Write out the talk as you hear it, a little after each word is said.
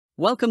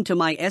Welcome to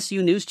my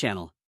SUNews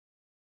channel.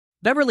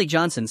 Beverly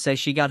Johnson says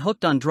she got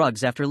hooked on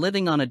drugs after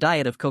living on a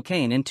diet of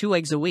cocaine and 2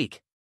 eggs a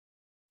week.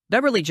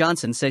 Beverly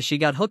Johnson says she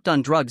got hooked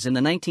on drugs in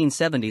the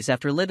 1970s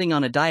after living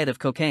on a diet of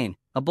cocaine,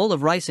 a bowl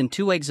of rice and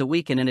 2 eggs a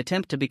week in an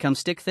attempt to become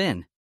stick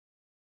thin.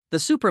 The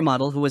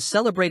supermodel, who was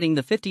celebrating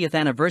the 50th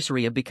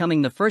anniversary of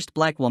becoming the first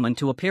black woman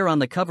to appear on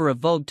the cover of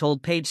Vogue,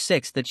 told Page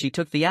 6 that she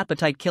took the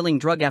appetite-killing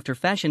drug after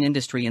fashion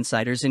industry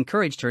insiders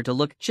encouraged her to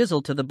look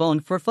chiseled to the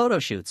bone for photo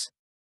shoots.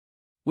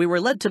 "We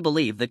were led to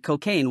believe that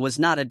cocaine was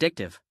not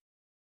addictive.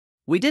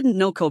 We didn't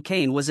know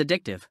cocaine was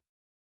addictive.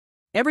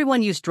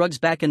 Everyone used drugs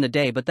back in the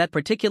day, but that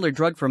particular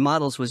drug for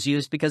models was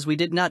used because we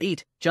did not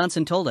eat,"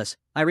 Johnson told us.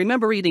 "I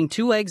remember eating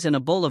 2 eggs and a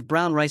bowl of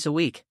brown rice a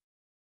week.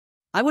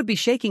 I would be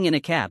shaking in a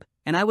cab,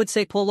 and I would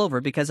say pull over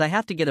because I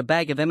have to get a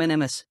bag of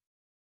M&Ms.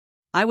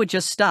 I would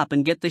just stop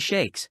and get the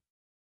shakes.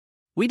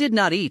 We did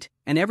not eat,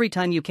 and every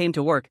time you came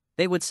to work,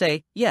 they would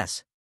say,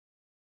 'Yes.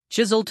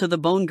 Chiseled to the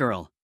bone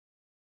girl.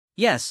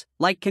 Yes,'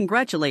 like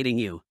congratulating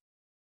you.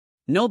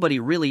 Nobody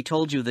really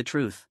told you the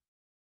truth."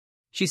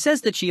 She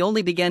says that she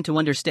only began to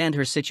understand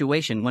her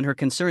situation when her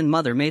concerned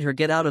mother made her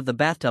get out of the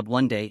bathtub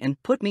one day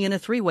and put me in a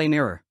 3-way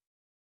mirror.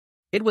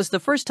 "It was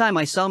the first time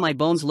I saw my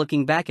bones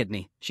looking back at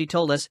me," she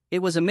told us. "It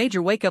was a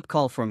major wake-up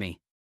call for me."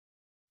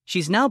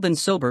 She's now been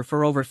sober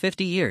for over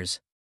 50 years.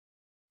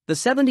 The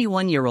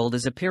 71-year-old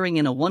is appearing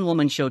in a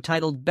one-woman show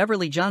titled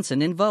Beverly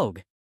Johnson in Vogue.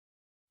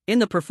 In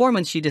the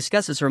performance, she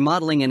discusses her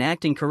modeling and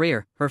acting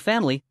career, her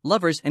family,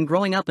 lovers, and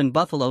growing up in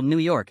Buffalo, New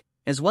York,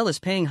 as well as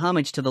paying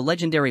homage to the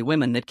legendary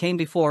women that came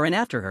before and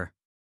after her.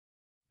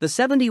 The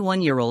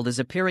 71-year-old is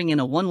appearing in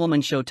a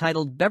one-woman show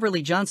titled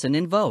Beverly Johnson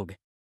in Vogue.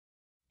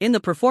 In the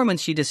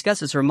performance, she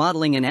discusses her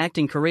modeling and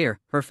acting career,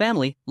 her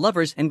family,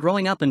 lovers, and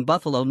growing up in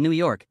Buffalo, New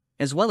York,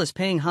 as well as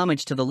paying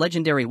homage to the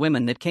legendary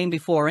women that came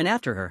before and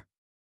after her.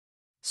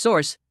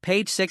 Source: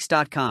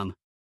 page6.com.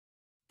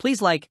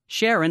 Please like,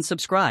 share, and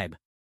subscribe.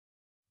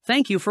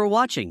 Thank you for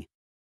watching.